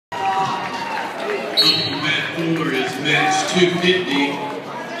Up on mat 4 is match 250.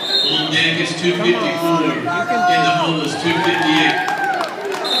 On deck is 254. In the hole is 258.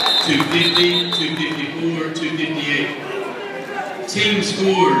 250, 254, 258. Team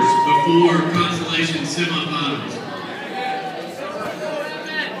scores before consolation semifinals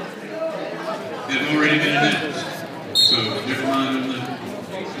have already been announced. So never mind on that.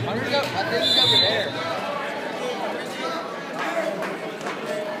 I think he's over there.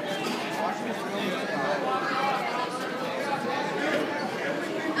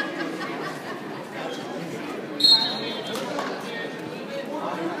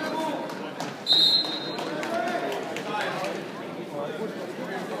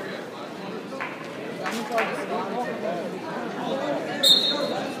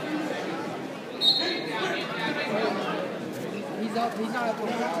 He's not up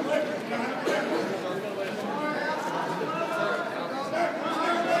with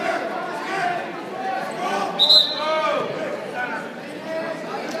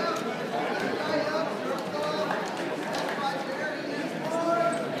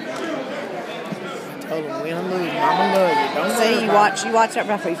win or lose, mama love you. Don't see, you watch that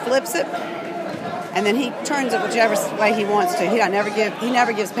referee flips it, and then he turns it whichever way he wants to. He never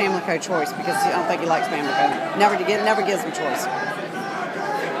gives Pamlico choice because I don't think he likes Pamlico. Never gives him choice.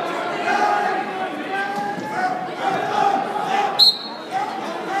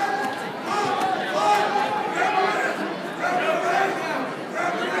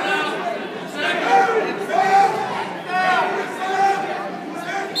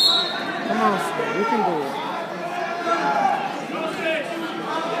 Come on, son. You can do it.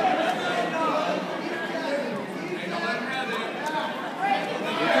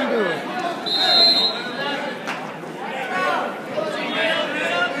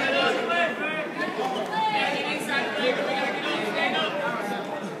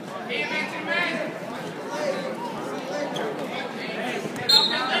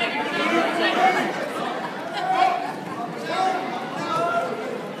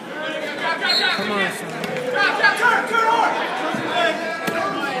 Come on, son. Turn hard!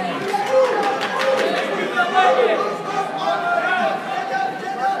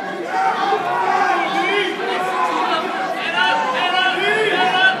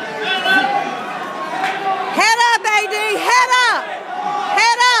 Head up, AD! Head up!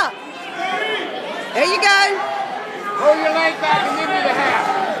 Head up! There you go. Pull your leg back and give me the half.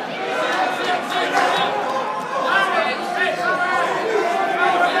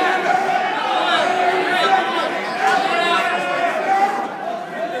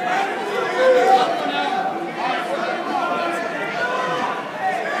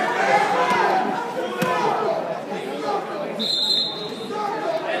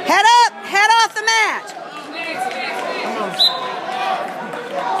 Head up! Head off the mat!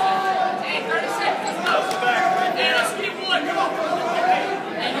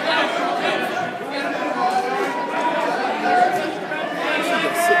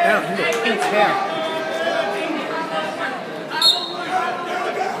 Sit down. You look pink hair.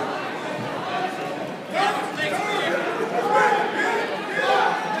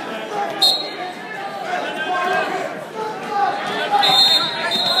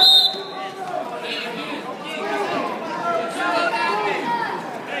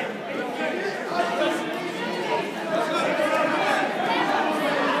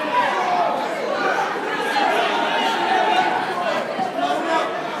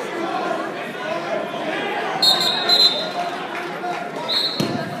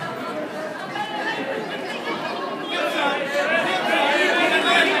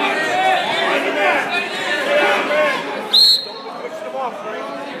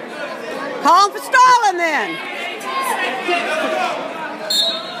 Call him for stalling then.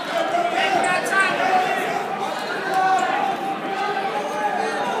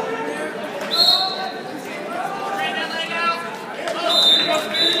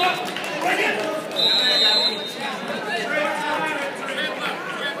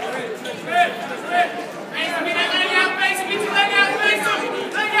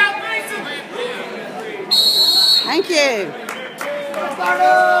 Thank you.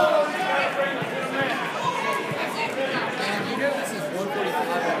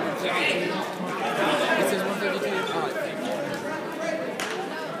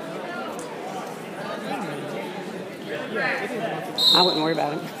 I wouldn't worry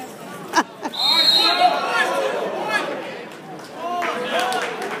about him.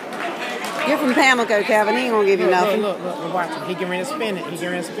 You're from Pamlico, Kevin. He ain't gonna give you nothing. Look, watch him. He getting ready to spin it. He's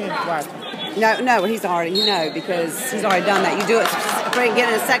getting ready to spin it. Watch him. No, he's already, because he's already done that. You do it to get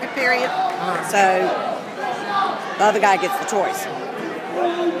in the second period, so the other guy gets the choice.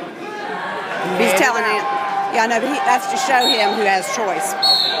 He's He's telling him. Yeah, I know, but that's to show him who has choice.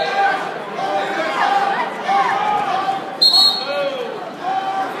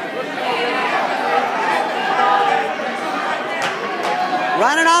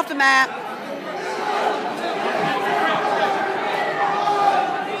 Running off the map.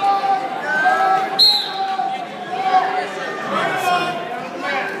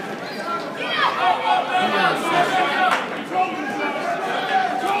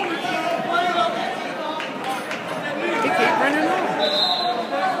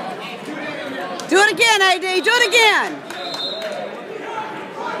 Do it again, AD. Do it again.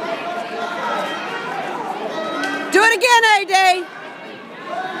 Do it again, AD.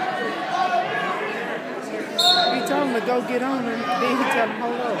 He told him to go get on, and then he told him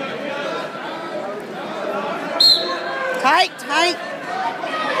hold on. Tight, tight.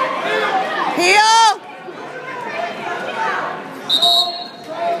 Heel.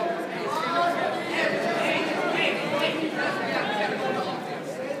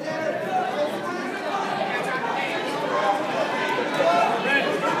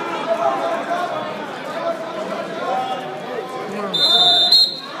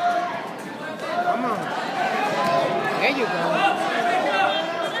 Come on. There you go.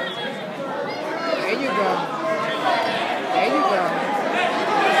 There you go. There you go. There you go.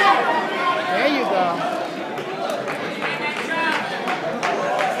 There you go.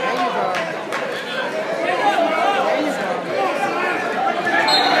 There you go.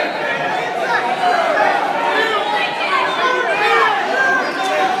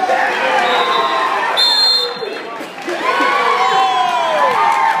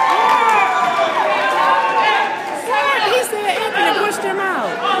 He said Anthony pushed him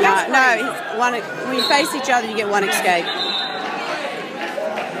out. No, when you face each other, you get one escape.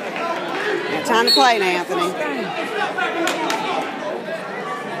 Time to play now, Anthony.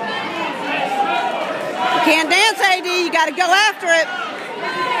 You can't dance, AD. You got to go after it.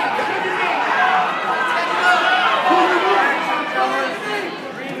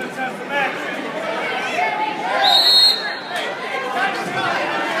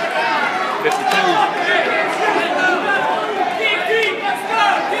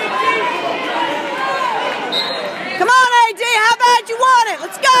 Come on, AD. How bad you want it?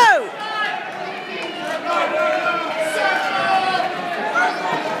 Let's go.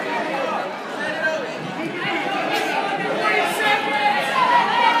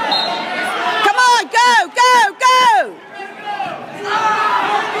 Come on, go, go, go.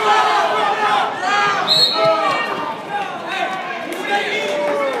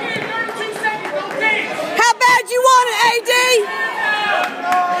 How bad you want it, AD?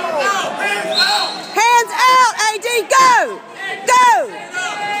 Hands out, AD. Go, go.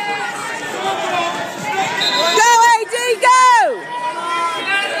 Go, AD, go.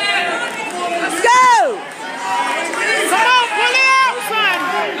 Go. Come on, pull it out, son.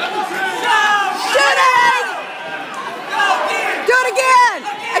 Shoot it. Do it again.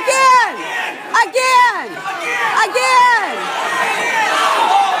 Again. Again. Again.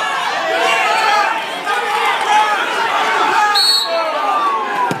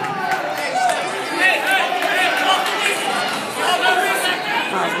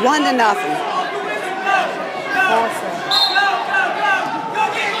 One to nothing. Awesome.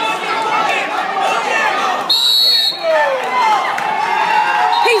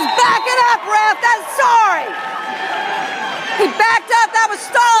 He's backing up, ref. That's sorry. He backed up. That was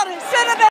stalled. It should have been.